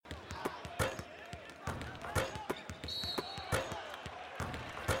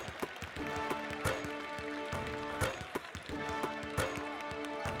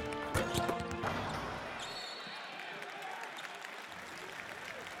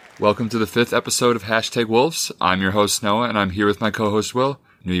Welcome to the 5th episode of Hashtag Wolves. I'm your host, Noah, and I'm here with my co-host, Will.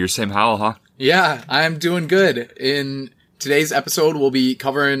 New Year's same howl, huh? Yeah, I'm doing good. In today's episode, we'll be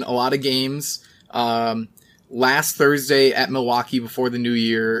covering a lot of games. Last Thursday at Milwaukee before the new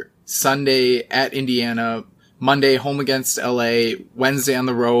year, Sunday at Indiana, Monday home against LA, Wednesday on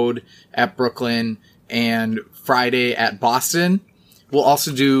the road at Brooklyn, and Friday at Boston. We'll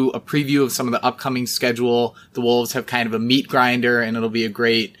also do a preview of some of the upcoming schedule. The Wolves have kind of a meat grinder, and it'll be a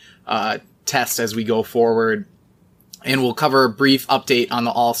great test as we go forward. And we'll cover a brief update on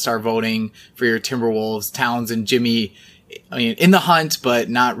the All-Star voting for your Timberwolves. Towns and Jimmy, in the hunt, but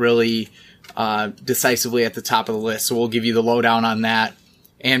not really decisively at the top of the list. So we'll give you the lowdown on that.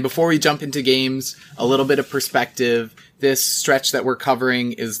 And before we jump into games, a little bit of perspective. This stretch that we're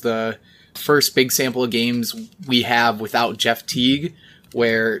covering is the first big sample of games we have without Jeff Teague,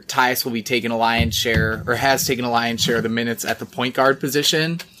 where Tyus will be taking a lion's share, or has taken a lion's share of the minutes at the point guard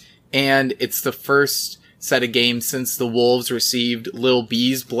position. And it's the first set of games since the Wolves received Lil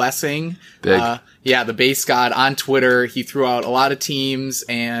B's blessing. Big. The base god on Twitter. He threw out a lot of teams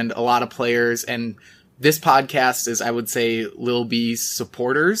and a lot of players. And this podcast is, I would say, Lil B's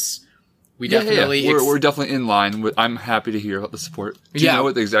supporters. We're definitely in line with. I'm happy to hear about the support. Do you know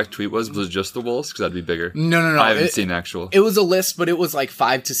what the exact tweet was? Was it just the Wolves? Because that'd be bigger. No. I haven't seen actual. It was a list, but it was like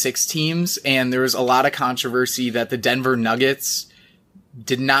 5 to 6 teams, and there was a lot of controversy that the Denver Nuggets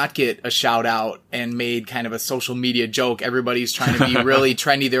did not get a shout out and made kind of a social media joke. Everybody's trying to be really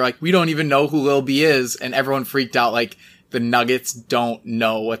trendy. They're like, we don't even know who Lil B is, and everyone freaked out like the Nuggets don't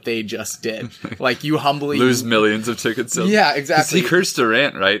know what they just did. Like, you humbly lose millions of ticket sales. Yeah, exactly. He cursed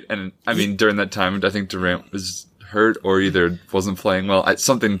Durant, right? And I mean, during that time, I think Durant was hurt or either wasn't playing well.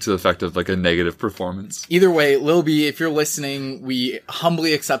 Something to the effect of like a negative performance. Either way, Lil B, if you're listening, we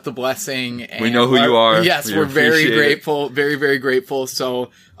humbly accept the blessing. And we know who you are. Yes, we're very grateful. Very, very grateful.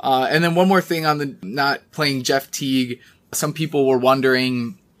 So, and then one more thing on the not playing Jeff Teague. Some people were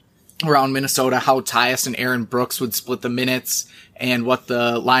wondering around Minnesota how Tyus and Aaron Brooks would split the minutes and what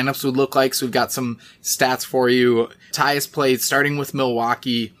the lineups would look like. So we've got some stats for you. Tyus played starting with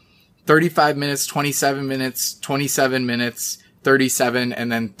Milwaukee, 35 minutes, 27 minutes, 27 minutes, 37,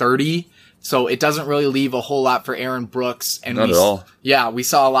 and then 30. So it doesn't really leave a whole lot for Aaron Brooks. And Not at all. Yeah, we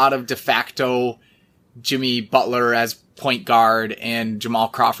saw a lot of de facto Jimmy Butler as point guard and Jamal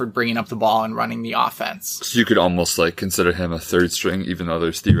Crawford bringing up the ball and running the offense. So you could almost like consider him a third string, even though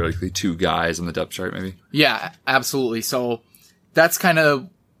there's theoretically 2 guys on the depth chart, maybe. Yeah, absolutely. So that's kind of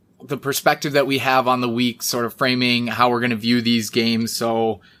the perspective that we have on the week, sort of framing how we're going to view these games.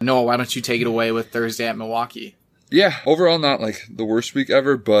 So Noah, why don't you take it away with Thursday at Milwaukee? Yeah, overall not like the worst week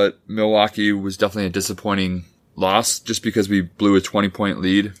ever, but Milwaukee was definitely a disappointing loss just because we blew a 20-point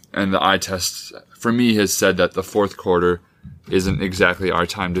lead, and the eye test for me has said that the fourth quarter isn't exactly our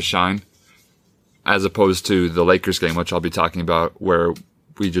time to shine, as opposed to the Lakers game, which I'll be talking about, where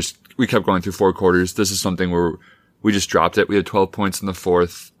we kept going through 4 quarters. This is something where we just dropped it. We had 12 points in the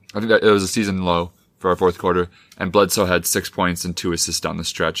fourth. I think that it was a season low for our fourth quarter, and Bledsoe had 6 points and 2 assists down the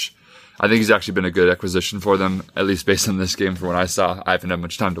stretch. I think he's actually been a good acquisition for them, at least based on this game from what I saw. I haven't had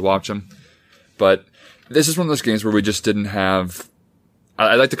much time to watch him, but this is one of those games where we just didn't have.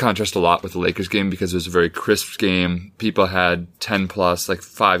 I like to contrast a lot with the Lakers game because it was a very crisp game. People had 10 plus, like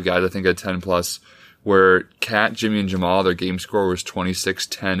 5 guys I think had 10 plus, where Kat, Jimmy, and Jamal, their game score was 26,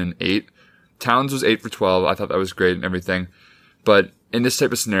 10, and 8. Towns was 8 for 12. I thought that was great and everything. But in this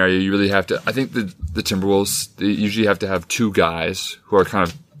type of scenario, you really have to, I think the Timberwolves, they usually have to have 2 guys who are kind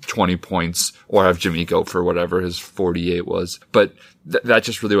of 20 points, or have Jimmy go for whatever his 48 was. But that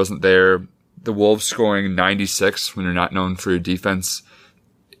just really wasn't there. The Wolves scoring 96 when you're not known for your defense,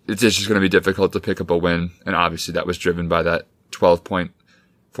 it's just going to be difficult to pick up a win. And obviously that was driven by that 12-point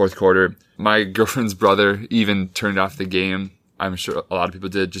fourth quarter. My girlfriend's brother even turned off the game. I'm sure a lot of people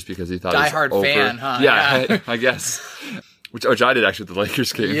did just because he thought it was over. Diehard fan, huh? Yeah. I guess. Which I did actually with the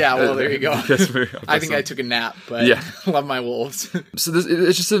Lakers game. Yeah, well, there you go. I think I took a nap, but yeah. Love my Wolves. So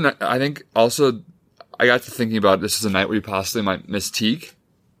it's just I think also I got to thinking about this is a night where you possibly might miss Teague.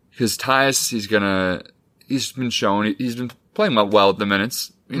 Because Tyus, he's been shown, he's been playing well at the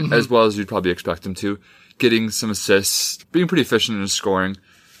minutes, as well as you'd probably expect him to, getting some assists, being pretty efficient in his scoring.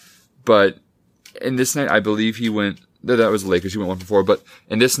 But in this night, I believe that was the Lakers, he went 1 for 4, but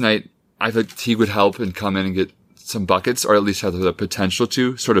in this night, I think Teague would help and come in and get some buckets, or at least have the potential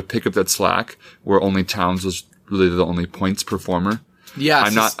to sort of pick up that slack, where only Towns was really the only points performer. Yeah.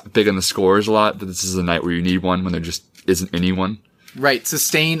 I'm not big on the scores a lot, but this is a night where you need one when there just isn't anyone. Right.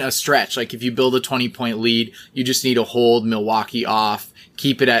 Sustain a stretch. Like if you build a 20-point lead, you just need to hold Milwaukee off,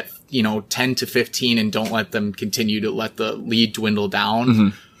 keep it at, 10 to 15 and don't let them continue to let the lead dwindle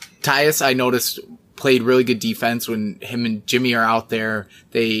down. Tyus, I noticed, played really good defense when him and Jimmy are out there.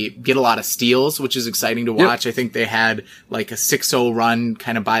 They get a lot of steals, which is exciting to watch. Yep. I think they had like a 6-0 run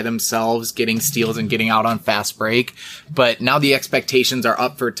kind of by themselves, getting steals and getting out on fast break. But now the expectations are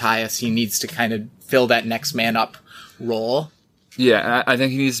up for Tyus. He needs to kind of fill that next man up role. Yeah, I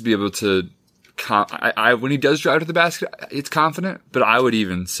think he needs to be able to when he does drive to the basket, it's confident, but I would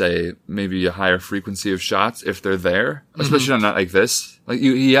even say maybe a higher frequency of shots if they're there, especially on a night like this. Like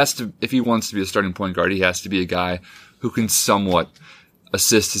he has to, if he wants to be a starting point guard, he has to be a guy who can somewhat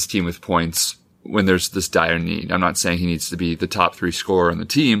assist his team with points when there's this dire need. I'm not saying he needs to be the top 3 scorer on the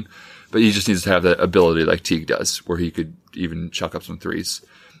team, but he just needs to have that ability like Teague does, where he could even chuck up some threes.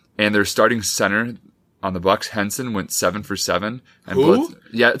 And their starting center on the Bucks, Henson, went 7 for 7. And Who?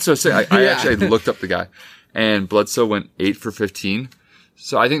 I actually looked up the guy. And Bledsoe went 8 for 15.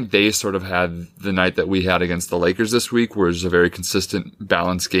 So I think they sort of had the night that we had against the Lakers this week, where it was a very consistent,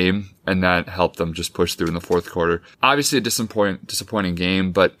 balanced game, and that helped them just push through in the fourth quarter. Obviously a disappointing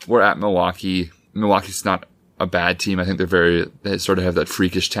game, but we're at Milwaukee. Milwaukee's not a bad team. I think they sort of have that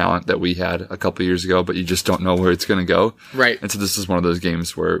freakish talent that we had a couple years ago, but you just don't know where it's going to go. Right. And so this is one of those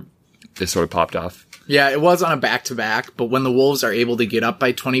games where they sort of popped off. Yeah, it was on a back-to-back, but when the Wolves are able to get up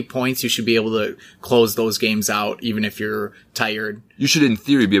by 20 points, you should be able to close those games out, even if you're tired. You should, in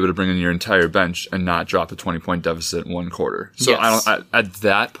theory, be able to bring in your entire bench and not drop a 20-point deficit in one quarter. So yes. At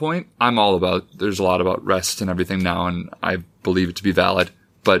that point, I'm all about, there's a lot about rest and everything now, and I believe it to be valid.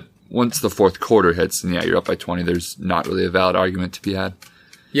 But once the fourth quarter hits, and you're up by 20, there's not really a valid argument to be had.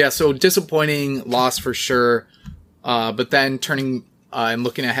 Yeah, so disappointing loss for sure. But then turning and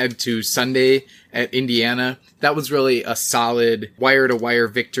looking ahead to Sunday at Indiana, that was really a solid wire-to-wire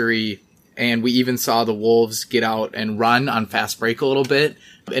victory, and we even saw the Wolves get out and run on fast break a little bit.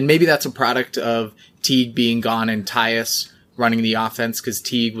 And maybe that's a product of Teague being gone and Tyus running the offense, because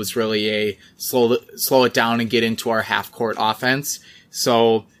Teague was really a slow it down and get into our half-court offense.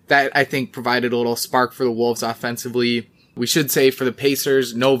 So that, I think, provided a little spark for the Wolves offensively. We should say for the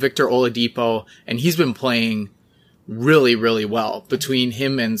Pacers, no Victor Oladipo, and he's been playing really, really well between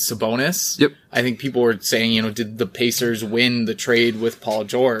him and Sabonis. Yep. I think people were saying, did the Pacers win the trade with Paul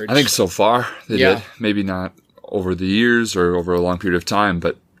George? I think so far they did. Maybe not over the years or over a long period of time,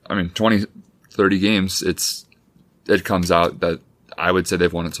 but 20, 30 games, it comes out that I would say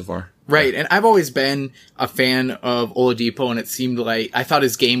they've won it so far. Right. And I've always been a fan of Oladipo, and it seemed like I thought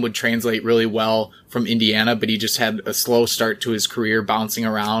his game would translate really well from Indiana, but he just had a slow start to his career bouncing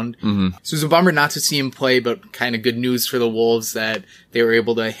around. Mm-hmm. So it was a bummer not to see him play, but kind of good news for the Wolves that they were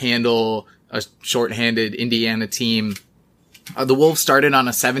able to handle a shorthanded Indiana team. The Wolves started on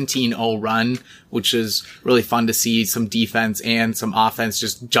a 17-0 run, which is really fun to see some defense and some offense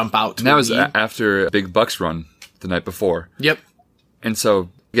just jump out. And that was after a big Bucks run the night before. Yep. And so,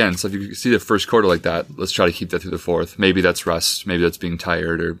 again, if you see the first quarter like that, let's try to keep that through the fourth. Maybe that's rest. Maybe that's being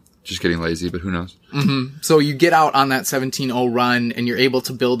tired or just getting lazy, but who knows? Mm-hmm. So you get out on that 17-0 run, and you're able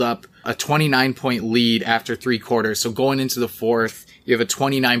to build up a 29-point lead after 3 quarters. So going into the fourth, you have a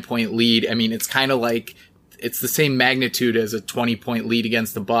 29-point lead. It's kind of like it's the same magnitude as a 20-point lead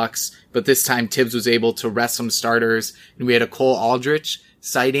against the Bucks, but this time Tibbs was able to rest some starters, and we had a Cole Aldrich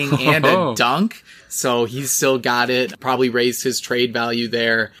sighting and a dunk. So he's still got it. Probably raised his trade value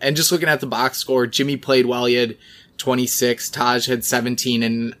there. And just looking at the box score, Jimmy played well. He had 26. Taj had 17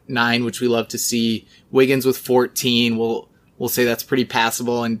 and 9, which we love to see. Wiggins with 14. We'll say that's pretty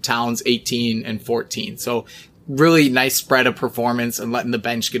passable. And Towns 18 and 14. So really nice spread of performance and letting the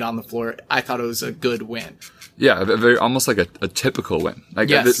bench get on the floor. I thought it was a good win. Yeah, very almost like a typical win.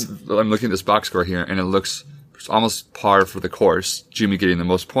 Yes. I'm looking at this box score here, and it looks almost par for the course. Jimmy getting the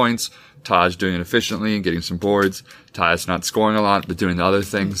most points, Taj doing it efficiently and getting some boards, Taj not scoring a lot but doing the other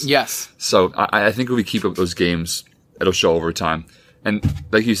things. Yes. So I think if we keep up those games, it'll show over time. And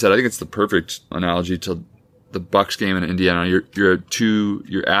like you said, I think it's the perfect analogy to the Bucks game in Indiana. You're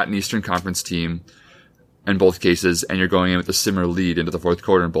at an Eastern Conference team in both cases, and you're going in with a similar lead into the fourth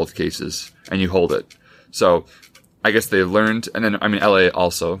quarter in both cases, and you hold it. So I guess they learned, and then, LA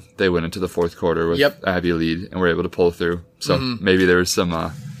also, they went into the fourth quarter with a heavy lead and were able to pull through. So maybe there was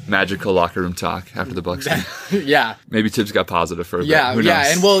some magical locker room talk after the Bucks game. Yeah. Maybe Tibbs got positive for a bit. Who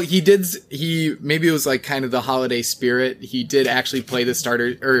knows? And maybe it was like kind of the holiday spirit. He did actually play the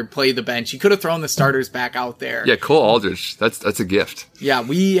starter, or play the bench. He could have thrown the starters back out there. Yeah, Cole Aldrich, that's a gift. Yeah,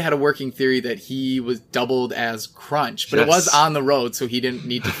 we had a working theory that he was doubled as crunch, but it was on the road, so he didn't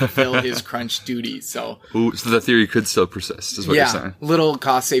need to fulfill his crunch duties. So the theory could still persist, is what you're saying. Little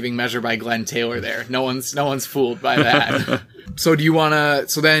cost-saving measure by Glenn Taylor there. No one's fooled by that. So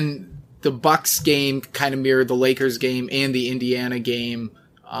then the Bucks game kind of mirrored the Lakers game and the Indiana game.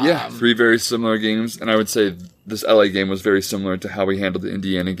 Yeah, 3 very similar games, and I would say this LA game was very similar to how we handled the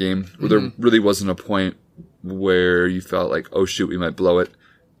Indiana game, where there really wasn't a point where you felt like, oh shoot, we might blow it.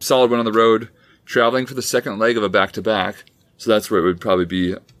 Solid win on the road, traveling for the second leg of a back-to-back, so that's where it would probably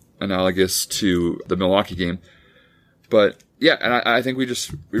be analogous to the Milwaukee game. But yeah, and I think we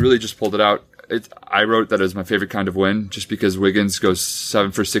really just pulled it out. I wrote that as my favorite kind of win, just because Wiggins goes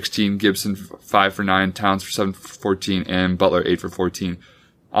 7 for 16, Gibson 5 for 9, Towns for 7 for 14, and Butler 8 for 14.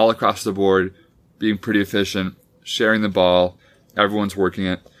 All across the board, being pretty efficient, sharing the ball, everyone's working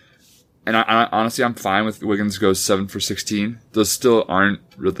it. And I honestly, I'm fine with Wiggins goes 7 for 16. Those still aren't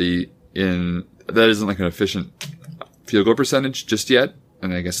really that isn't like an efficient field goal percentage just yet.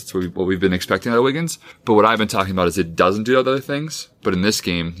 And I guess that's what we've been expecting out of Wiggins. But what I've been talking about is it doesn't do other things. But in this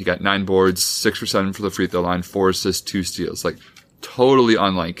game, he got 9 boards, 6 for 7 for the free throw line, 4 assists, 2 steals. Like, totally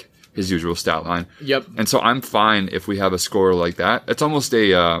unlike his usual stat line. Yep. And so I'm fine if we have a scorer like that. It's almost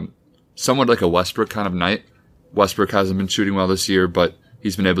somewhat like a Westbrook kind of night. Westbrook hasn't been shooting well this year, but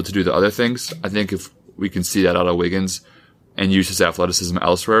he's been able to do the other things. I think if we can see that out of Wiggins and use his athleticism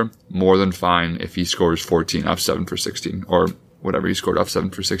elsewhere, more than fine if he scores 14 off 7 for 16 or whatever he scored off 7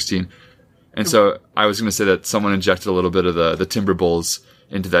 for 16. And so I was going to say that someone injected a little bit of the Timber Bulls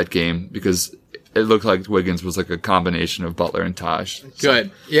into that game because it looked like Wiggins was like a combination of Butler and Taj. Good.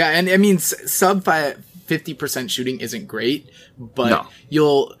 Yeah, and I mean, sub 50% shooting isn't great, but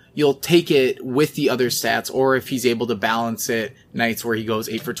you'll take it with the other stats, or if he's able to balance it, nights where he goes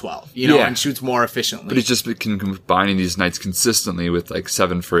 8 for 12, and shoots more efficiently. But he's just been combining these nights consistently with like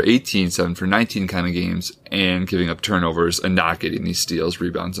 7 for 18, 7 for 19 kind of games, and giving up turnovers and not getting these steals,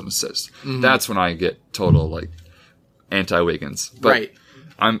 rebounds, and assists. Mm-hmm. That's when I get total like anti-Wiggins. But right.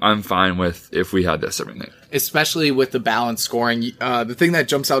 I'm fine with if we had this every night. Especially with the balanced scoring. The thing that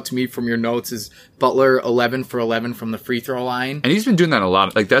jumps out to me from your notes is Butler 11 for 11 from the free throw line. And he's been doing that a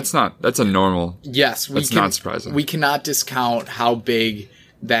lot. Like that's a normal. Yes. That's not surprising. We cannot discount how big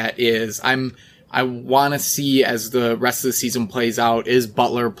that is. I want to see as the rest of the season plays out, is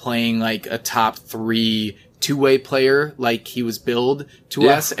Butler playing like a top 3 two-way player like he was billed to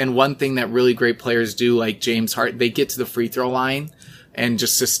us? And one thing that really great players do, like James Harden, they get to the free throw line and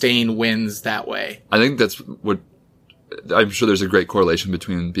just sustain wins that way. I think that's what I'm sure there's a great correlation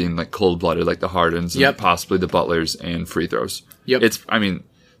between being like cold-blooded like the Hardens and possibly the Butlers and free throws. Yep.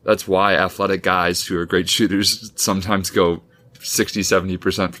 That's why athletic guys who are great shooters sometimes go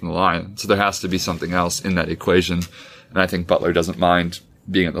 60-70% from the line. So there has to be something else in that equation. And I think Butler doesn't mind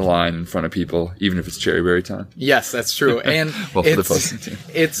being at the line in front of people, even if it's Cherryberry time. Yes, that's true. And well, for the opposing team.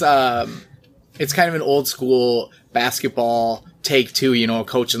 It's kind of an old school basketball take two, a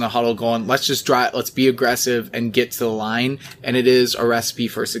coach in the huddle going, let's be aggressive and get to the line. And it is a recipe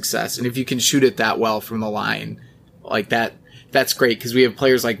for success. And if you can shoot it that well from the line like that, that's great. Cause we have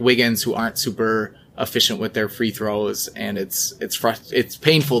players like Wiggins who aren't super efficient with their free throws, and it's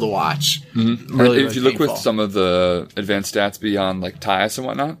painful to watch. Mm-hmm. Really, if you look with some of the advanced stats beyond like Tyus and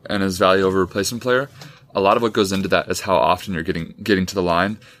whatnot and his value over replacement player, a lot of what goes into that is how often you're getting to the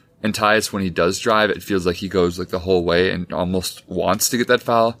line. And Tyus, when he does drive, it feels like he goes like the whole way and almost wants to get that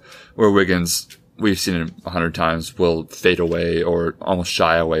foul. Where Wiggins, we've seen it 100 times, will fade away or almost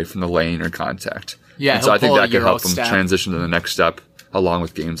shy away from the lane or contact. Yeah, and so I think that could help him transition to the next step along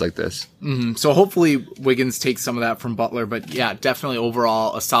with games like this. Mm-hmm. So hopefully Wiggins takes some of that from Butler. But yeah, definitely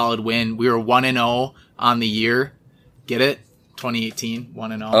overall a solid win. We were 1-0 on the year. Get it? 2018,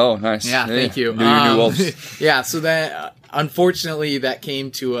 1-0. Oh, nice. Yeah, thank you. New Wolves. Yeah, so that unfortunately that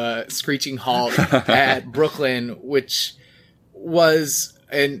came to a screeching halt at Brooklyn, which was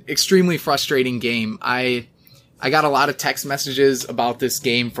an extremely frustrating game. I got a lot of text messages about this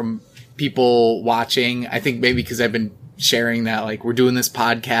game from people watching. I think maybe because I've been sharing that, like, we're doing this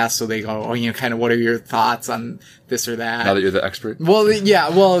podcast, so they go, kind of what are your thoughts on this or that? Now that you're the expert. Well, yeah,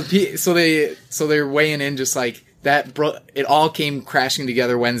 so they're weighing in just like that. It all came crashing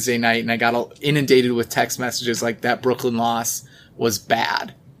together Wednesday night, and I got inundated with text messages like that Brooklyn loss was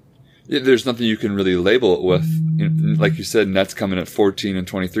bad. Yeah, there's nothing you can really label it with. Like you said, Nets coming at 14 and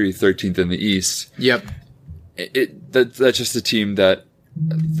 23, 13th in the East. Yep. That's just a team that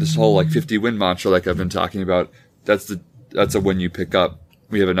this whole like 50 win mantra, like I've been talking about, that's a win you pick up.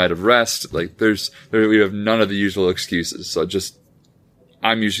 We have a night of rest. Like we have none of the usual excuses. So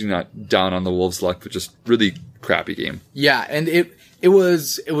I'm usually not down on the Wolves' luck, but just really crappy game. Yeah, and it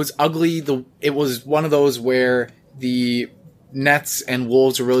was ugly. It was one of those where the Nets and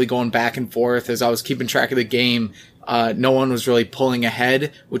Wolves were really going back and forth. As I was keeping track of the game, no one was really pulling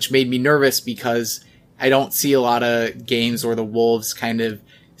ahead, which made me nervous because I don't see a lot of games where the Wolves kind of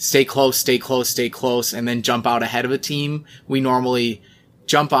stay close, and then jump out ahead of a team. We normally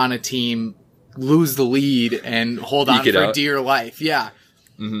jump on a team, lose the lead, and hold on for dear life. Yeah.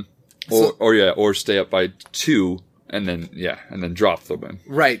 Mm-hmm. Or stay up by 2 and then drop the win.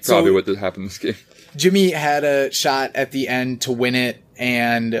 Right. Probably what happened in this game. Jimmy had a shot at the end to win it,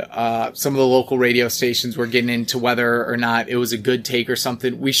 and some of the local radio stations were getting into whether or not it was a good take or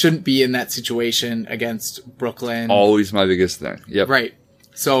something. We shouldn't be in that situation against Brooklyn. Always my biggest thing. Yep. Right.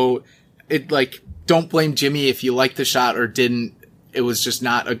 So don't blame Jimmy if you liked the shot or didn't. It was just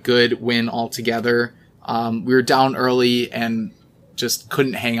not a good win altogether. We were down early and just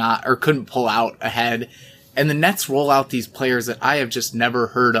couldn't hang on or couldn't pull out ahead. And the Nets roll out these players that I have just never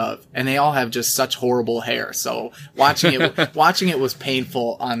heard of, and they all have just such horrible hair. So watching it was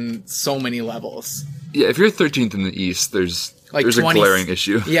painful on so many levels. Yeah, if you're 13th in the East, there's a glaring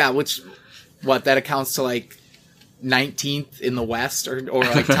issue. Yeah, that accounts to 19th in the West or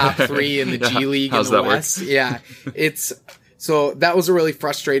top 3 in the G League in the West. Work? Yeah, so that was a really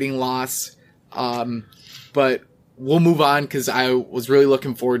frustrating loss. But we'll move on because I was really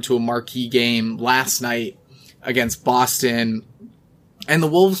looking forward to a marquee game last night against Boston, and the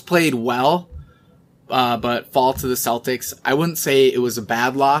Wolves played well, but fall to the Celtics. I wouldn't say it was a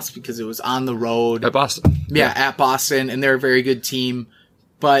bad loss because it was on the road. At Boston. Yeah, at Boston, and they're a very good team,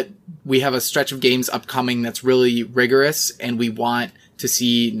 but we have a stretch of games upcoming that's really rigorous, and we want to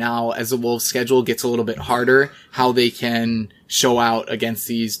see now as the Wolves schedule gets a little bit harder, how they can show out against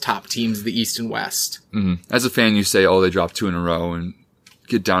these top teams of the East and West. Mm-hmm. As a fan, you say, they dropped 2 in a row and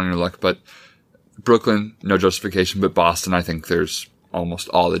get down on your luck, but Brooklyn, no justification, but Boston, I think there's almost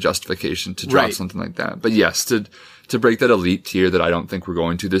all the justification to drop something like that. But yes, to break that elite tier that I don't think we're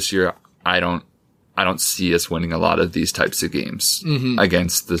going to this year, I don't see us winning a lot of these types of games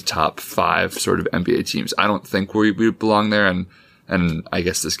against the top 5 sort of NBA teams. I don't think we belong there, and I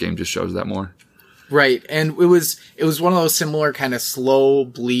guess this game just shows that more. Right. And it was one of those similar kind of slow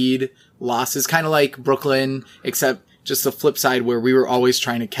bleed losses, kind of like Brooklyn, except just the flip side where we were always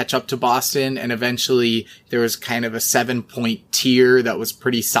trying to catch up to Boston, and eventually there was kind of a 7-point tier that was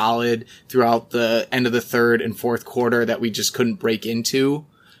pretty solid throughout the end of the third and fourth quarter that we just couldn't break into.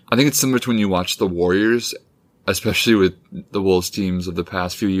 I think it's similar to when you watch the Warriors, especially with the Wolves teams of the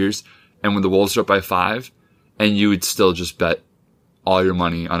past few years, and when the Wolves are up by 5, and you would still just bet all your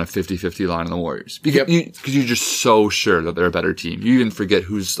money on a 50-50 line on the Warriors. Because you're just so sure that they're a better team. You even forget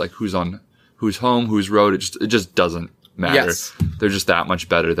who's home, who's road. It just doesn't matter. Yes. They're just that much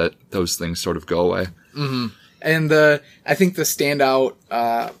better that those things sort of go away. Mm-hmm. And I think the standout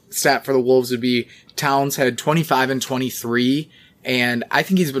stat for the Wolves would be Towns had 25 and 23, and I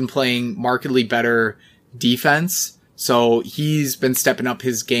think he's been playing markedly better defense. So he's been stepping up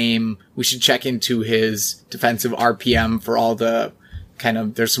his game. We should check into his defensive RPM for all the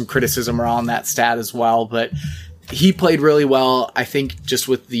there's some criticism around that stat as well, but he played really well. I think just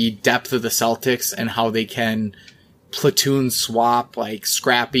with the depth of the Celtics and how they can platoon swap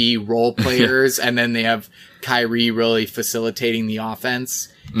scrappy role players, and then they have Kyrie really facilitating the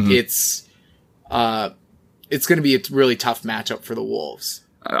offense. Mm-hmm. It's going to be a really tough matchup for the Wolves.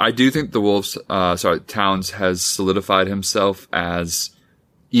 I do think the Wolves, Towns has solidified himself as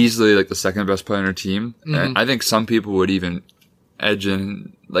easily the second best player on our team. Mm-hmm. And I think some people would even edge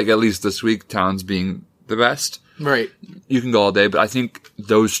in, at least this week, Towns being the best. Right. You can go all day, but I think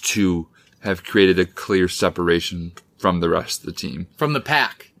those two have created a clear separation from the rest of the team. From the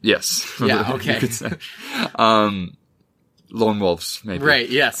pack. Yes. Yeah, okay. You could say. Lone Wolves, maybe. Right,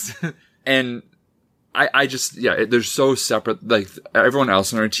 yes. And I just, they're so separate. Everyone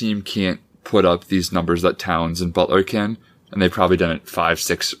else on our team can't put up these numbers that Towns and Butler can, and they've probably done it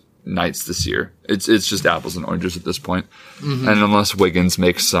 5-6 nights this year. It's just apples and oranges at this point. Mm-hmm. And unless Wiggins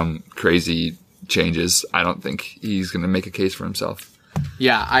makes some crazy changes, I don't think he's going to make a case for himself.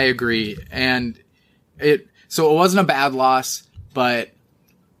 Yeah, I agree. And it wasn't a bad loss, but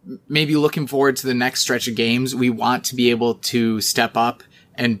maybe looking forward to the next stretch of games, we want to be able to step up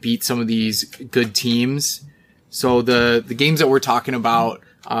and beat some of these good teams. So the games that we're talking about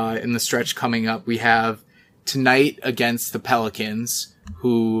in the stretch coming up, we have tonight against the Pelicans,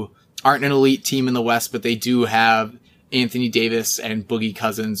 who aren't an elite team in the West, but they do have Anthony Davis and Boogie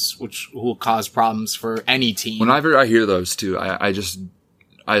Cousins, which will cause problems for any team. Whenever I hear those two,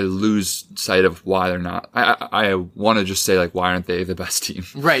 I lose sight of why they're not. I want to just say, why aren't they the best team?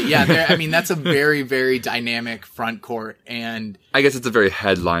 Right, yeah. That's a very, very dynamic front court, and I guess it's a very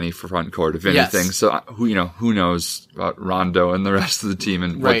headliney front court, if anything. Yes. So who knows about Rondo and the rest of the team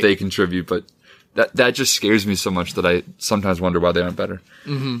and what they contribute, but that just scares me so much that I sometimes wonder why they aren't better.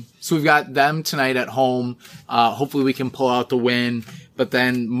 So we've got them tonight at home. Hopefully we can pull out the win. But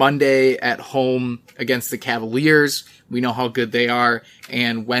then Monday at home against the Cavaliers. We know how good they are.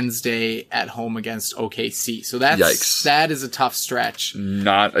 And Wednesday at home against OKC. So Yikes. that is a tough stretch.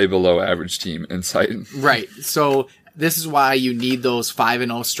 Not a below average team in sight. Right. So this is why you need those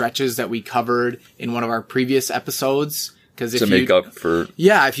 5-0 stretches that we covered in one of our previous episodes. To make up for...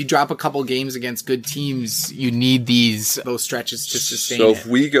 Yeah, if you drop a couple games against good teams, you need those stretches to sustain So it. if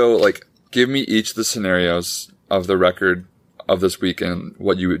we go, give me each of the scenarios of the record of this weekend,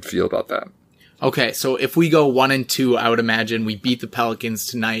 what you would feel about that. Okay, so if we go 1-2, I would imagine we beat the Pelicans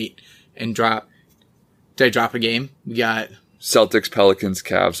tonight and drop... Did I drop a game? We got... Celtics, Pelicans,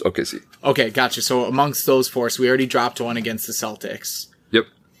 Cavs, OKC. Okay, gotcha. So amongst those four, so we already dropped one against the Celtics. Yep.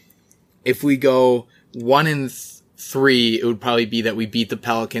 If we go 1-3, it would probably be that we beat the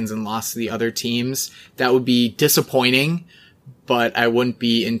Pelicans and lost to the other teams. That would be disappointing, but I wouldn't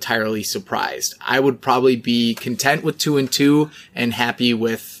be entirely surprised. I would probably be content with 2-2 and happy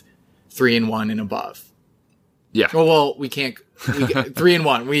with 3-1 and above. Yeah. Well, we can't.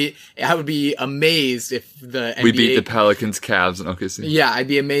 3-1. I would be amazed if the NBA... We beat the Pelicans, Cavs, and OKC. Yeah, I'd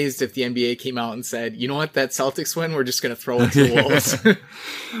be amazed if the NBA came out and said, you know what, that Celtics win, we're just going to throw it to the Wolves.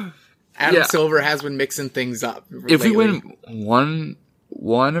 Adam Silver has been mixing things up. If we win one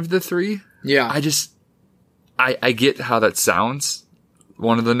of the three, I get how that sounds.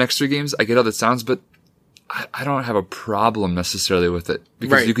 One of the next three games, I get how that sounds, but I don't have a problem necessarily with it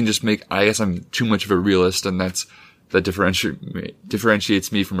because you can just I guess I'm too much of a realist, and that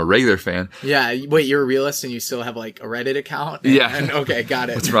differentiates me from a regular fan. Yeah. Wait, you're a realist and you still have a Reddit account? Okay, got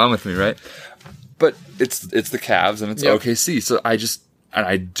it. What's wrong with me, right? But it's the Cavs and it's OKC, so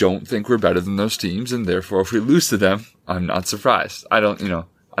I don't think we're better than those teams, and therefore if we lose to them, I'm not surprised. I don't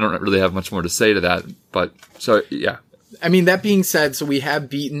really have much more to say to that, but so yeah. I mean, that being said, so we have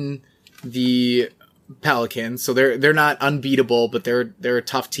beaten the Pelicans, so they're not unbeatable, but they're a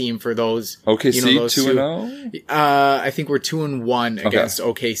tough team for those. OKC 2-0. I think we're 2-1 against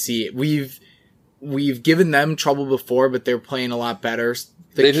OKC. We've given them trouble before, but they're playing a lot better.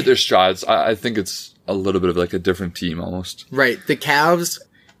 They've hit their strides. I think it's a little bit of a different team almost. Right. The Cavs,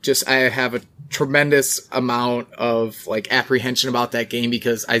 I have a tremendous amount of apprehension about that game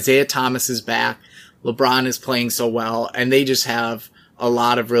because Isaiah Thomas is back. LeBron is playing so well, and they just have a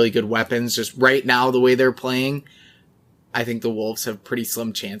lot of really good weapons. Just right now, the way they're playing, I think the Wolves have pretty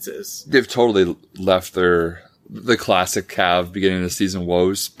slim chances. They've totally left the classic Cav beginning of the season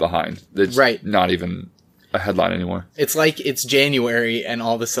woes behind. It's not even a headline anymore. It's like it's January and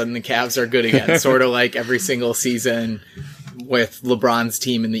all of a sudden the Cavs are good again, sort of like every single season with LeBron's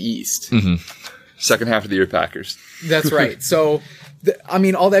team in the East. Mm-hmm. Second half of the year Packers. That's right. So,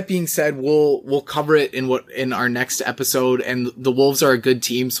 all that being said, we'll cover it in our next episode, and the Wolves are a good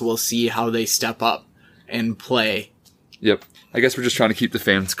team, so we'll see how they step up and play. Yep. I guess we're just trying to keep the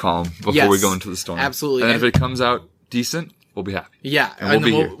fans calm before we go into the storm. Absolutely. And if it comes out decent, we'll be happy. Yeah. And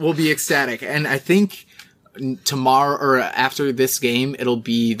we'll be ecstatic. And I think tomorrow or after this game, it'll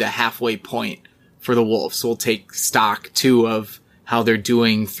be the halfway point for the Wolves. So we'll take stock too of how they're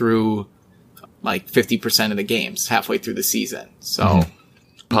doing through 50% of the games halfway through the season. So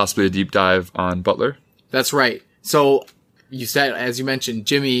possibly a deep dive on Butler. That's right. So you said, as you mentioned,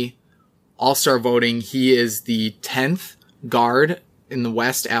 Jimmy All-Star voting, he is the 10th guard in the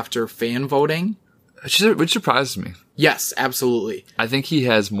West after fan voting. Which surprises me. Yes, absolutely. I think he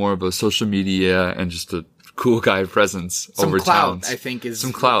has more of a social media and just a cool guy presence over clout, towns. I think is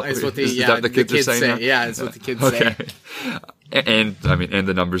some clout. Is what is that the kids are saying say. that? Yeah, is what the kids say. And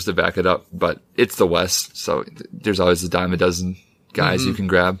the numbers to back it up, but it's the West, so there's always a dime a dozen guys you can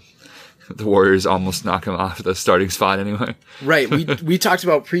grab. The Warriors almost knock him off the starting spot anyway. Right. We talked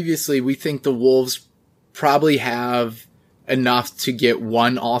about previously, we think the Wolves probably have enough to get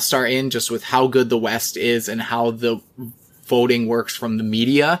one All-Star in, just with how good the West is and how the voting works from the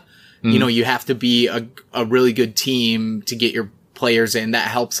media. You have to be a really good team to get your players in. That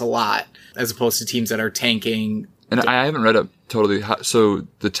helps a lot, as opposed to teams that are tanking. And I haven't read up totally. So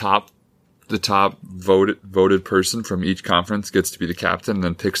the top voted person from each conference gets to be the captain and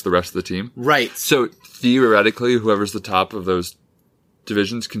then picks the rest of the team. Right. So theoretically, whoever's the top of those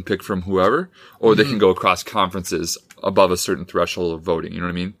divisions can pick from whoever, or they can go across conferences above a certain threshold of voting. You know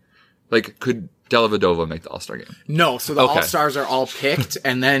what I mean? Could Dellavedova make the All-Star game? No. So the All-Stars are all picked,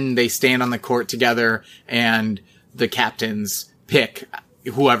 and then they stand on the court together, and the captains pick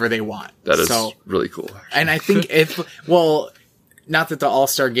whoever they want. That is really cool. And I think not that the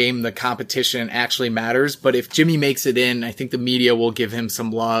All-Star game, the competition actually matters, but if Jimmy makes it in, I think the media will give him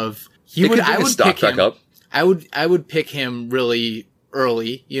some love. He would. could bring I his would stock pick back him. up. I would pick him really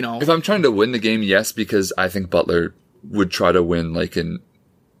early. You know, If I'm trying to win the game, yes, because I think Butler would try to win like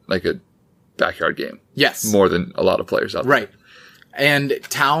a backyard game. yes, More than a lot of players out there. right. And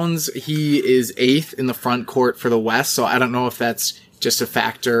Towns, he is 8th in the front court for the West, so I don't know if that's just a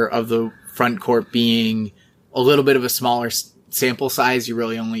factor of the front court being a little bit of a smaller sample size. You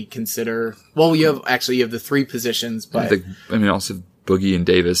really only consider, well, you have the 3 positions, but Also Boogie and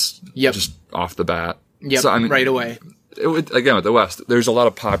Davis Yep. just off the bat. yep, So, I mean, right away. it would, again, with the West, there's a lot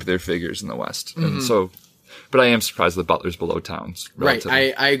of popular figures in the West. And so, but I am surprised that Butler's below Towns. Right,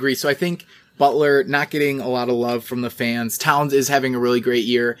 relatively. I agree. So I think Butler not getting a lot of love from the fans. Towns is having a really great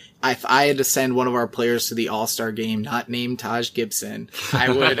year. If I had to send one of our players to the All-Star game, not named Taj Gibson,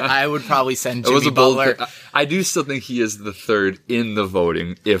 I would probably send Jimmy Butler. I do still think he is the 3rd in the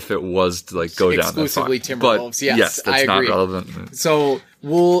voting if it was to go down Exclusively that far. Timberwolves, But yes, that's I not agree. relevant. So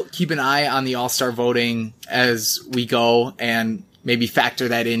we'll keep an eye on the All-Star voting as we go and maybe factor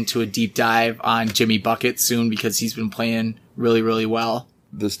that into a deep dive on Jimmy Bucket soon because he's been playing really, really well.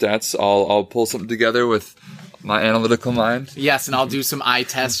 The stats, I'll pull something together with my analytical mind. Yes, and I'll do some eye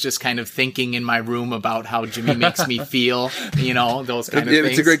tests, just kind of thinking in my room about how Jimmy makes me feel, those kind of things.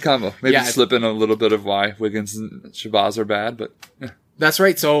 It's a great combo. Maybe Yeah. slip in a little bit of why Wiggins and Shabazz are bad, but yeah. That's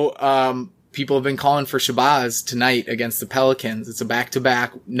right. So, people have been calling for Shabazz tonight against the Pelicans. It's a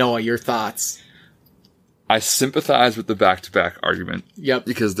back-to-back. Noah, your thoughts? I sympathize with the back-to-back argument. Yep.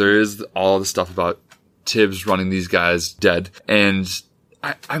 Because there is all the stuff about Tibbs running these guys dead. And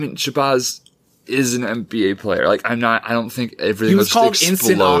I mean, Shabazz is an NBA player. I don't think everything He was just called explode.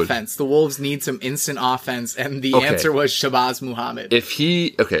 instant offense. The Wolves need some instant offense, and the answer was Shabazz Muhammad.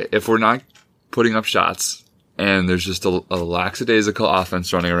 If we're not putting up shots and there's just a lackadaisical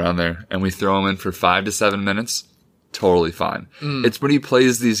offense running around there and we throw him in for 5 to 7 minutes, totally fine. It's when he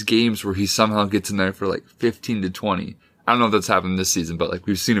plays these games where he somehow gets in there for 15 to 20. I don't know if that's happened this season, but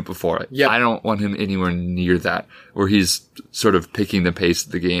we've seen it before. Yep. I don't want him anywhere near that, where he's sort of picking the pace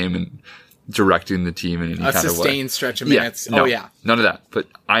of the game and directing the team in any kind of way. A sustained stretch of minutes. No, Oh, yeah. None of that. But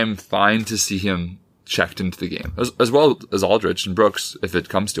I'm fine to see him checked into the game, as well as Aldridge and Brooks, if it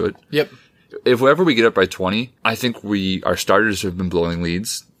comes to it. Yep. If ever we get up by 20, I think our starters have been blowing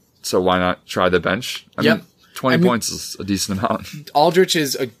leads, so why not try the bench? I Yep. mean, 20 points is a decent amount. Aldrich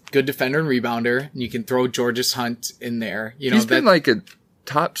is a good defender and rebounder. You can throw Georges Hunt in there. He's been a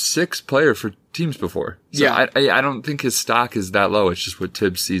top 6 player for teams before. So Yeah. I don't think his stock is that low. It's just what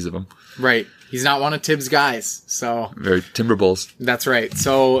Tibbs sees of him. Right. He's not one of Tibbs' guys. So Very Timber Bulls. that's right.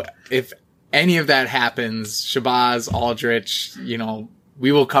 So if any of that happens, Shabazz, Aldrich,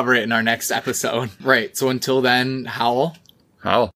 we will cover it in our next episode. Right. So until then, Howell.